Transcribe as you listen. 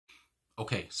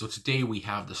Okay, so today we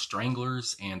have the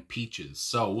Stranglers and Peaches.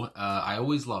 So I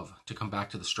always love to come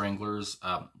back to the Stranglers.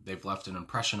 They've left an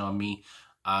impression on me,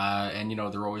 and you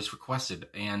know they're always requested.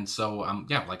 And so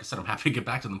yeah, like I said, I'm happy to get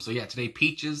back to them. So yeah, today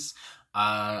Peaches.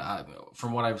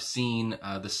 From what I've seen,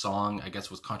 this song I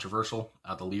guess was controversial.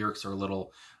 The lyrics are a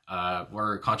little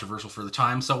were controversial for the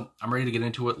time. So I'm ready to get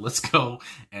into it. Let's go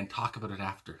and talk about it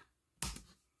after.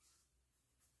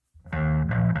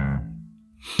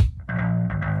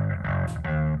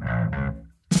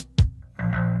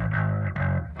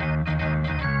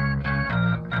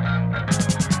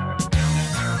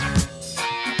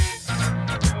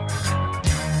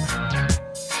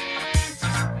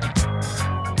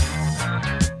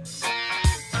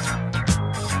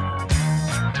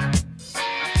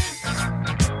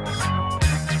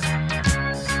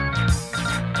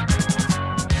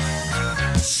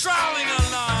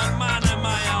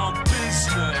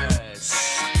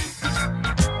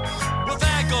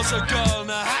 A girl and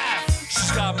a half,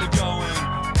 she's got me going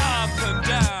up and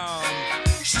down.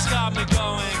 She's got me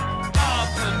going up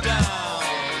and down.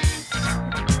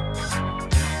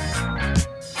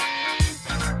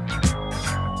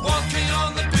 Walking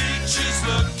on the beaches,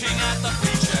 looking at the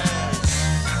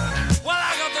beaches. Well,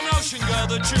 I got the notion, girl,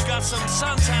 that you got some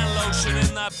suntan lotion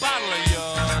in that bottle of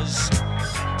yours.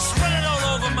 Spread it all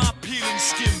over my peeling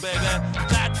skin, baby.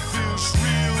 That feels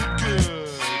real good.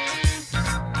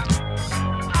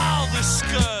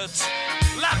 Skirt,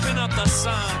 lapping up the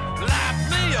sun, lap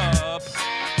me up.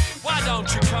 Why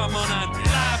don't you come on and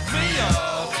lap me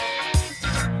up?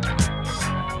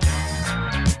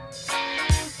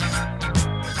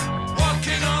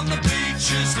 Walking on the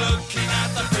beaches, looking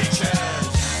at the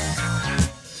beaches.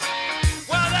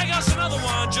 Well, there goes another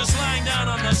one just lying down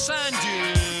on the sand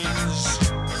dunes.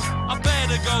 I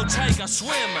better go take a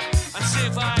swim and see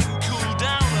if I can cool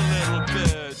down a little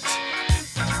bit.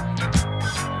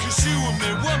 You and me,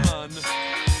 woman,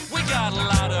 we got a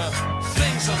lot of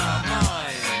things on our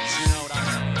minds, you know what I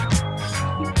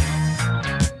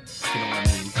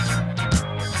mean?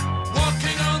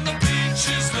 Walking on the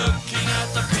beaches, looking at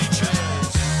the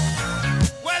beaches.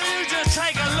 Well, you just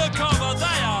take a look over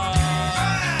there.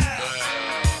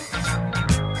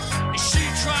 Is she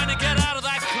trying to get out of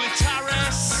that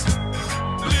clitoris?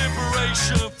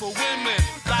 Liberation for women,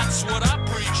 that's what I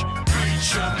preach,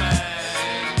 preacher man.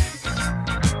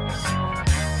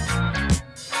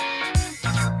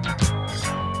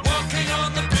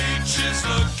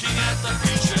 Looking at the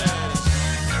beaches.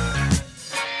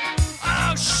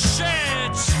 Oh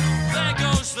shit! There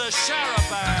goes the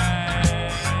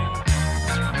charabanc.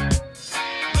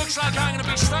 Looks like I'm gonna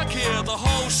be stuck here the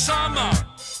whole summer.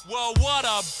 Well, what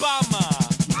a bummer.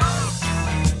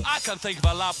 I can think of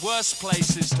a lot worse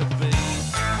places to be.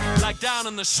 Like down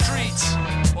in the street,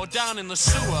 or down in the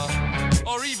sewer,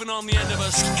 or even on the end of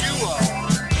a skewer.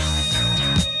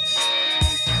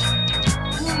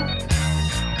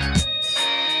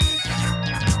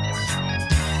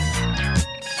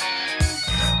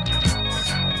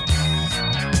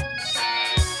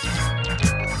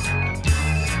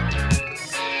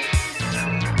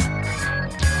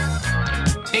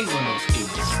 Tingling those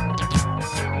cables.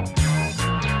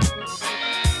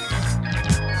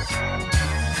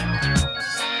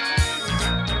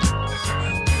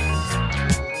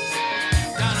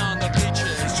 Down on the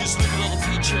beaches, just look at all the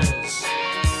peaches.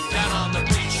 Down on the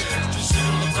beaches, just look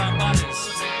at all the fine bodies.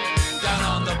 Down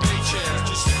on the beaches,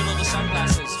 just look at all the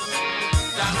sunglasses.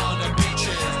 Down on the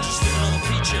beaches, just look at all the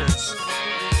peaches.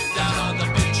 Down on the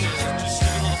beaches, just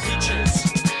look at all the peaches.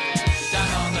 Down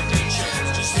on the beaches,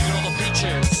 just look at all the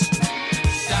peaches.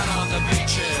 Down on the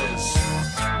beaches.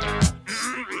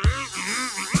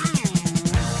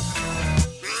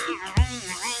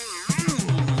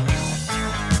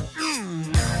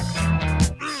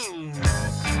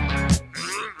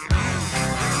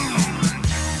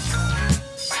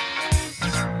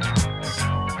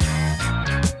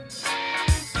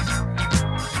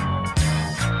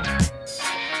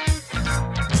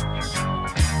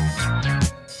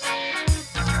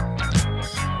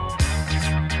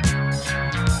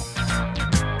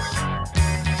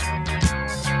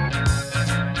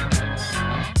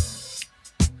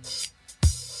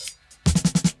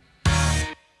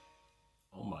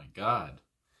 God.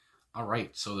 All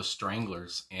right, so the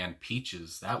Stranglers and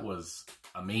Peaches, that was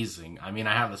amazing. I mean,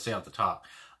 I have to say off the top,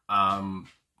 I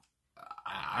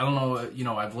don't know, you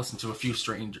know, I've listened to a few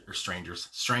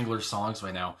Stranglers songs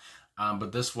by now,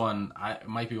 but this one it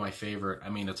might be my favorite. I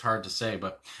mean, it's hard to say,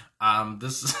 but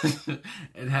this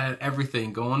it had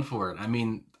everything going for it. I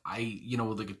mean, you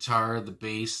know, the guitar, the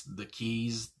bass, the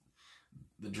keys,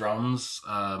 the drums.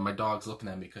 My dog's looking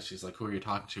at me because she's like, "Who are you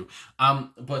talking to?"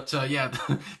 But yeah,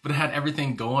 but it had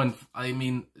everything going. I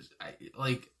mean,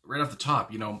 like right off the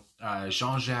top, you know,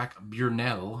 Jean-Jacques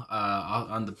Burnel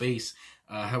on the bass.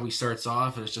 How he starts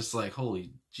off, it's just like,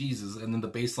 holy Jesus. And then the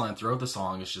bass line throughout the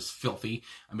song is just filthy.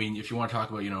 I mean, if you want to talk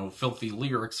about, you know, filthy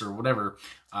lyrics or whatever,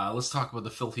 let's talk about the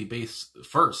filthy bass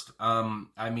first.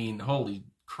 I mean, holy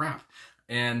crap.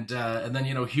 And then,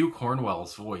 you know, Hugh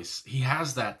Cornwell's voice, he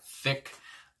has that thick,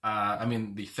 I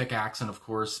mean, the thick accent, of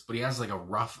course, but he has like a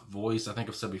rough voice, I think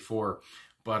I've said before.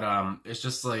 But it's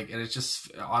just like, and it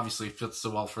just obviously fits so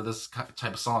well for this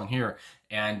type of song here.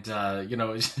 And, you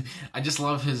know, I just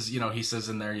love his, you know, he says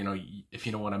in there, you know, if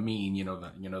you know what I mean, you know,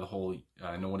 the whole,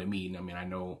 know what I mean. I mean, I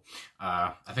know,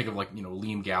 I think of like, you know,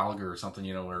 Liam Gallagher or something,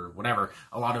 you know, or whatever.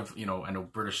 A lot of, you know, I know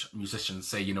British musicians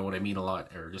say, you know what I mean a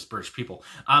lot, or just British people.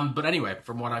 But anyway,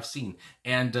 from what I've seen.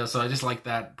 And so I just like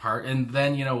that part. And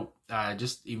then, you know,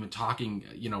 just even talking,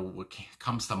 you know, what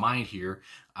comes to mind here,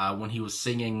 when he was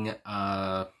singing,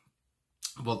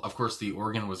 well, of course, the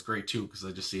organ was great too, because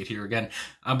I just see it here again.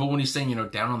 But when he's saying, you know,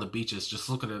 down on the beaches, just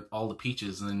look at all the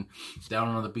peaches, and then down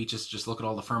on the beaches, just look at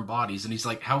all the firm bodies. And he's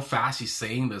like, how fast he's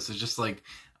saying this is just like,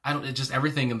 it just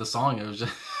everything in the song. It was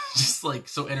just like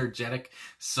so energetic.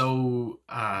 So,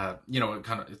 you know,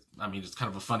 I mean, it's kind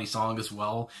of a funny song as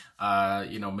well.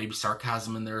 You know, maybe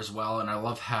sarcasm in there as well. And I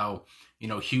love how, you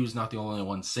know, Hugh's not the only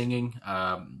one singing.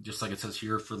 Just like it says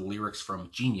here for the lyrics from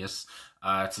Genius.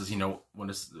 It says, you know, when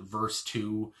it's verse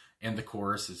 2 and the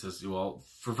chorus, it says, well,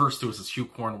 for verse 2 it says Hugh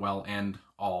Cornwell and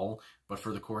all, but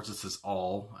for the chorus it says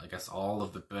all. I guess all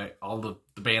the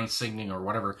band singing or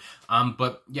whatever.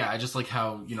 But yeah, I just like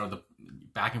how, you know, the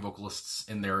backing vocalists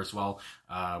in there as well.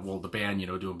 Well, the band, you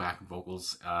know, doing backing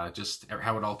vocals. Just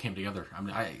how it all came together. I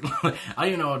mean, I don't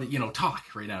even know how to, you know,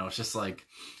 talk right now. It's just like,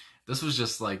 this was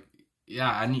just like, yeah,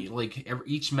 I need like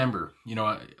each member, you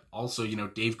know, also, you know,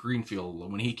 Dave Greenfield,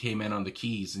 when he came in on the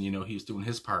keys and, you know, he was doing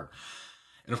his part.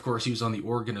 And of course he was on the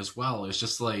organ as well. It's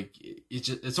just like,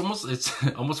 it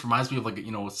almost reminds me of like,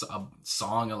 you know, a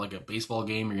song, like a baseball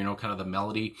game, or, you know, kind of the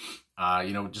melody,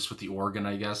 you know, just with the organ,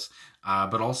 I guess.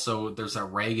 But also there's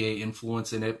that reggae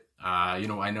influence in it. You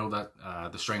know, I know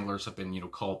that the Stranglers have been, you know,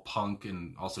 called punk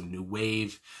and also new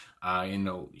wave. You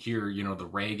know, here, you know, the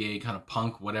reggae kind of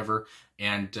punk, whatever.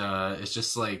 And it's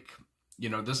just like, you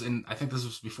know, this, and I think this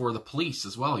was before the Police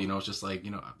as well. You know, it's just like,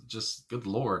 you know, just good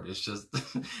Lord. It's just,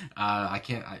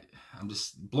 I'm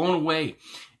just blown away.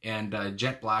 And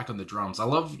Jet Black on the drums. I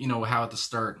love, you know, how at the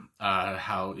start,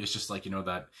 how it's just like, you know,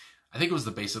 that, I think it was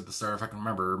the bass at the start, if I can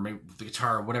remember, or maybe the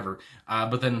guitar or whatever.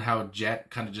 But then how Jet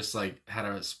kind of just like had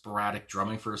a sporadic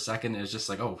drumming for a second. It's just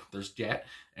like, oh, there's Jet.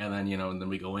 And then, you know, and then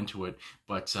we go into it.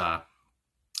 But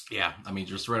yeah, I mean,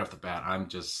 just right off the bat,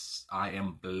 I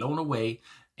am blown away.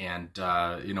 And,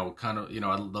 you know, kind of, you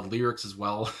know, the lyrics as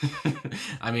well.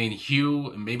 I mean,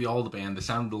 Hugh and maybe all the band, they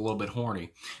sounded a little bit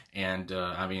horny. And,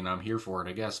 I mean, I'm here for it,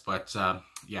 I guess. But,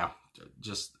 yeah,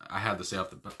 just, I had to say off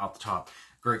the top,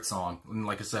 great song. And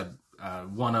like I said,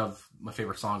 one of my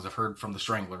favorite songs I've heard from the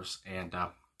Stranglers. And,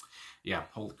 yeah,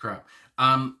 holy crap.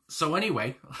 So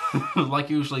anyway, like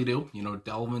you usually do, you know,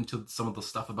 delve into some of the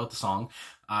stuff about the song.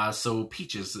 So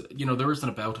Peaches, you know, there isn't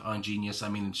about on Genius. I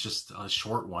mean, it's just a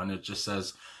short one. It just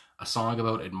says a song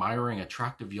about admiring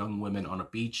attractive young women on a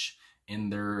beach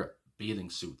in their bathing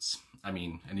suits. I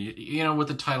mean, and you know, with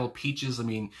the title Peaches, I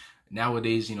mean,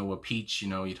 nowadays, you know, a peach, you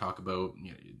know, you talk about,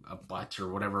 you know, a butt or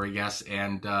whatever, I guess.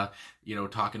 And, you know,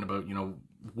 talking about, you know,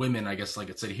 women, I guess, like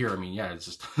it said here. I mean, yeah, it's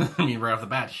just, I mean, right off the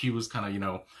bat, he was kind of, you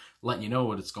know, letting you know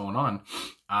what's going on.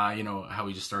 You know, how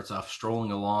he just starts off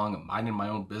strolling along, minding my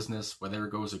own business, where there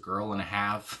goes a girl and a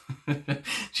half.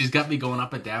 She's got me going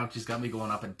up and down. She's got me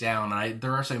going up and down.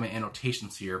 There are some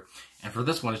annotations here. And for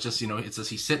this one, it's just, you know, it says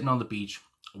he's sitting on the beach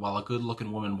while a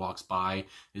good-looking woman walks by.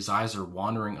 His eyes are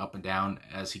wandering up and down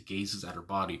as he gazes at her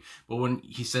body. But when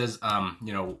he says,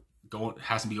 you know,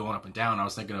 has to be going up and down, I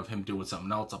was thinking of him doing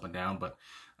something else up and down. But,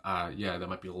 yeah, that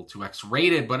might be a little too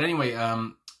X-rated. But anyway,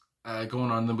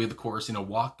 going on with the chorus, you know,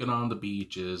 walking on the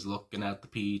beaches, looking at the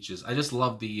peaches. I just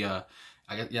love the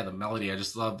melody. I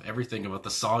just love everything about the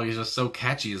song. It's just so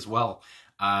catchy as well.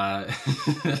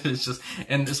 It's just,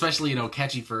 and especially, you know,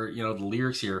 catchy for, you know, the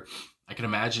lyrics here. I can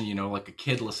imagine, you know, like a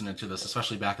kid listening to this,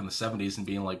 especially back in the 70s, and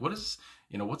being like, what is,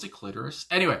 you know, what's a clitoris?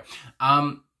 Anyway,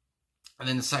 and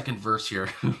then the second verse here,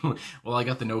 well, I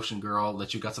got the notion, girl,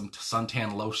 that you got some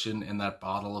suntan lotion in that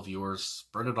bottle of yours.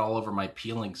 Spread it all over my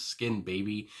peeling skin,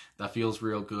 baby. That feels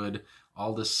real good.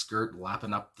 all this skirt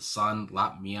lapping up the sun,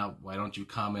 lap me up, why don't you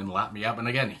come and lap me up? And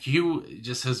again, Hugh,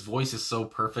 just his voice is so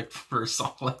perfect for a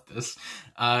song like this.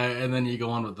 And then you go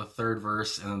on with the third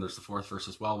verse, and then there's the fourth verse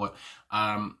as well. But,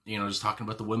 you know, just talking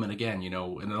about the women again, you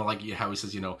know, and then like how he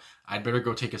says, you know, I'd better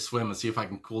go take a swim and see if I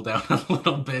can cool down a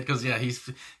little bit. Cause yeah,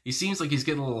 he seems like he's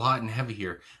getting a little hot and heavy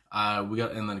here.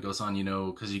 And then it goes on, you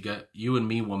know, cause you and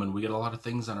me, woman, we get a lot of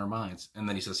things on our minds. And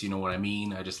then he says, you know what I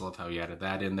mean? I just love how he added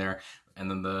that in there. And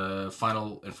then the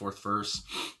final and fourth verse,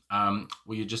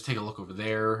 will you just take a look over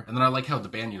there? And then I like how the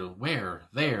band, you know, where,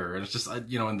 there, and it's just,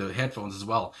 you know, in the headphones as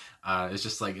well. It's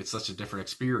just like, it's such a different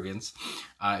experience.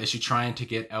 Is she trying to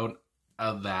get out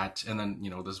of that? And then, you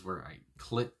know, this is where I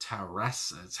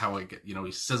clitoris, it's how I get, you know,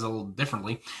 he says it a little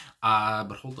differently,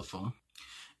 but hold the phone.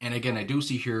 And again, I do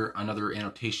see here another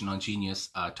annotation on Genius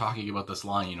talking about this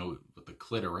line, you know, with the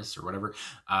clitoris or whatever,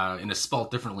 and it's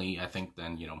spelled differently, I think,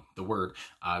 than, you know, the word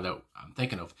that I'm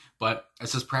thinking of. But it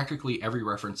says practically every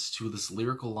reference to this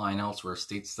lyrical line elsewhere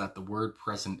states that the word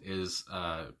present is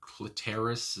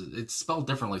clitoris. It's spelled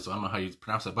differently, so I don't know how you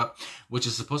pronounce it, but which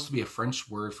is supposed to be a French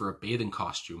word for a bathing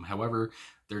costume. However,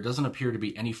 there doesn't appear to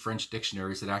be any French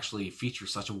dictionaries that actually feature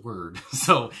such a word.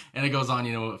 So, and it goes on,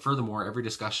 you know, furthermore, every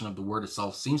discussion of the word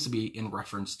itself seems to be in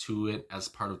reference to it as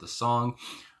part of the song.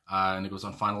 And it goes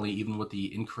on, finally, even with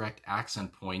the incorrect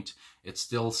accent point, it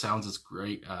still sounds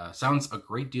sounds a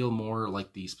great deal more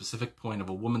like the specific point of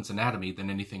a woman's anatomy than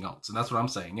anything else. And that's what I'm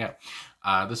saying, yeah.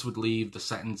 This would leave the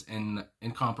sentence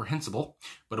incomprehensible,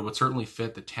 but it would certainly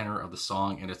fit the tenor of the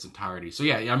song in its entirety. So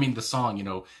yeah, I mean, the song, you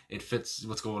know, it fits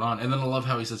what's going on. And then I love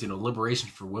how he says, you know, liberation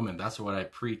for women. That's what I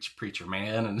preach, preacher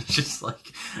man. And it's just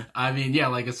like, I mean, yeah,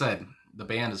 like I said, the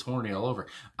band is horny all over.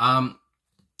 And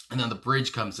then the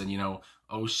bridge comes in, you know,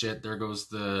 oh shit, there goes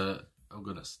the, oh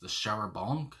goodness, the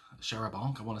Charabonk,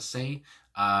 I want to say.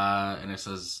 And it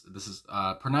says, this is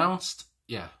pronounced,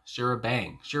 yeah,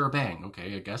 Charabang,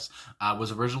 okay, I guess.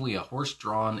 Was originally a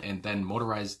horse-drawn and then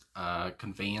motorized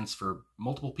conveyance for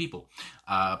multiple people.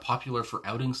 Popular for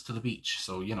outings to the beach,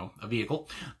 so, you know, a vehicle.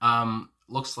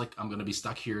 Looks like I'm going to be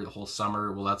stuck here the whole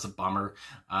summer. Well, that's a bummer.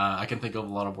 I can think of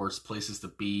a lot of worse places to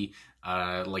be,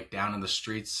 like down in the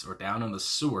streets or down in the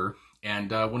sewer.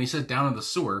 And when he said down in the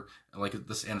sewer, like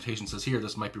this annotation says here,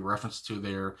 this might be reference to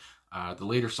their the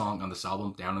later song on this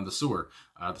album, Down in the Sewer.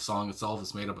 The song itself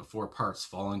is made up of 4 parts: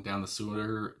 falling down the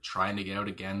sewer, trying to get out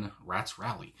again, rats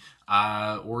rally,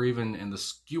 or even in the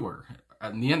skewer,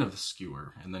 at the end of the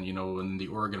skewer, and then, you know, in the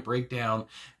Oregon breakdown.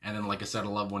 And then, like I said, I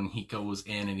love when he goes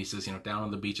in and he says, you know, down on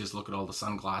the beaches, look at all the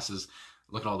sunglasses,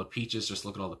 look at all the peaches, just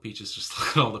look at all the peaches, just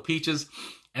look at all the peaches.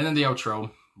 And then the outro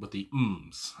with the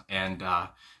ums. And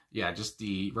yeah, just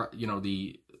the, you know,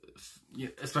 the,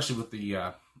 especially with the,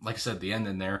 like I said, the end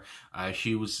in there,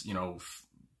 Hugh's, you know,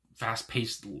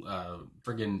 fast-paced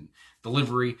friggin'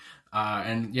 delivery,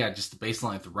 and yeah, just the bass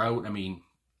line throughout. I mean,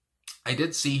 I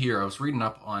did see here, I was reading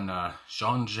up on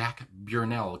Jean-Jacques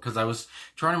Burnel, because I was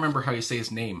trying to remember how you say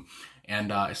his name,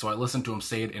 and so I listened to him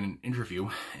say it in an interview,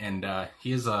 and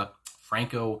he is a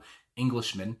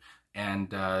Franco-Englishman.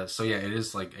 And so yeah, it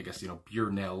is like, I guess, you know,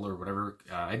 Burnel or whatever.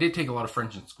 I did take a lot of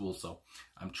French in school, so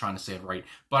I'm trying to say it right.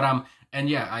 But and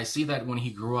yeah, I see that when he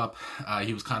grew up,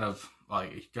 he was kind of,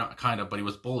 like, not kind of, but he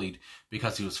was bullied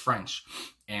because he was French.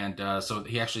 And so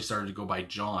he actually started to go by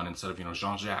John instead of, you know,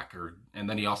 Jean-Jacques, and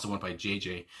then he also went by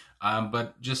JJ.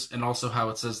 But just, and also how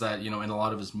it says that, you know, in a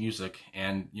lot of his music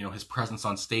and, you know, his presence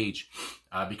on stage,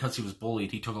 because he was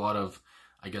bullied, he took a lot of,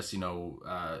 I guess, you know,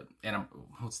 and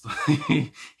what's the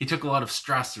he took a lot of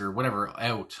stress or whatever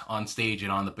out on stage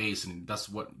and on the bass, and that's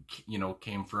what, you know,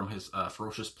 came from his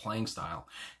ferocious playing style.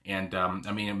 And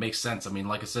I mean, it makes sense. I mean,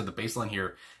 like I said, the bass line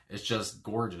here is just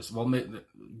gorgeous. Well,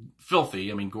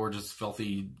 filthy. I mean, gorgeous,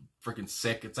 filthy, freaking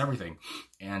sick. It's everything.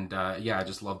 And yeah, I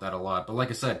just love that a lot. But like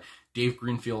I said, Dave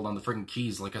Greenfield on the freaking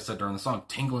keys, like I said during the song,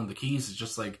 tingling the keys is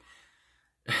just like,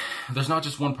 there's not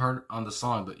just one part on the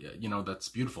song that, you know, that's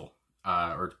beautiful.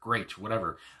 Or great,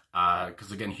 whatever.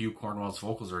 Because again, Hugh Cornwell's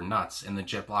vocals are nuts, and the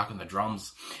Jet Black on the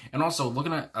drums. And also,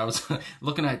 I was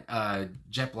looking at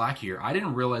Jet Black here. I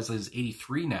didn't realize that he's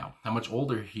 83 now. How much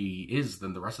older he is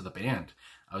than the rest of the band.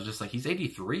 I was just like, he's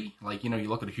 83. Like, you know, you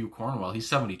look at Hugh Cornwell, he's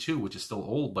 72, which is still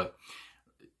old, but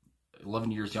 11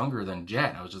 years younger than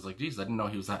Jet. I was just like, geez, I didn't know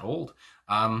he was that old.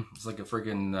 It's like a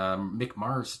friggin' Mick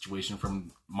Mars situation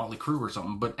from Motley Crue or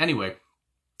something. But anyway,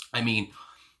 I mean,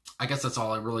 I guess that's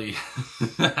all I really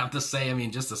have to say. I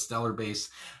mean, just a stellar bass.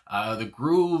 The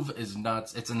groove is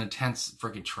nuts. It's an intense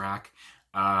freaking track.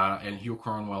 And Hugh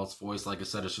Cornwell's voice, like I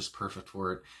said, is just perfect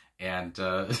for it. And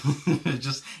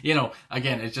just, you know,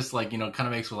 again, it's just like, you know, kind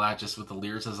of makes me laugh just with the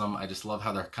lyricism. I just love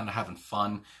how they're kind of having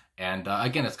fun. And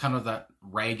again, it's kind of that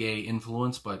reggae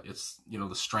influence, but it's, you know,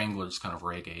 the Stranglers kind of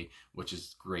reggae, which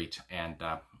is great. And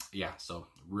yeah, so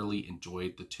really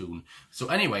enjoyed the tune. So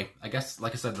anyway, I guess,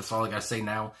 like I said, that's all I gotta say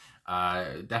now.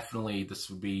 Definitely this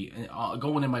would be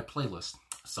going in my playlist.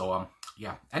 So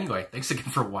yeah, anyway, thanks again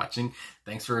for watching.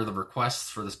 Thanks for the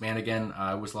requests for this band again.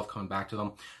 I always love coming back to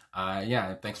them.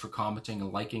 Yeah, thanks for commenting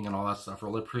and liking and all that stuff.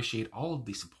 Really appreciate all of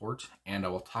the support, and I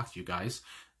will talk to you guys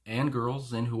and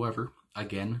girls and whoever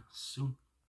again soon.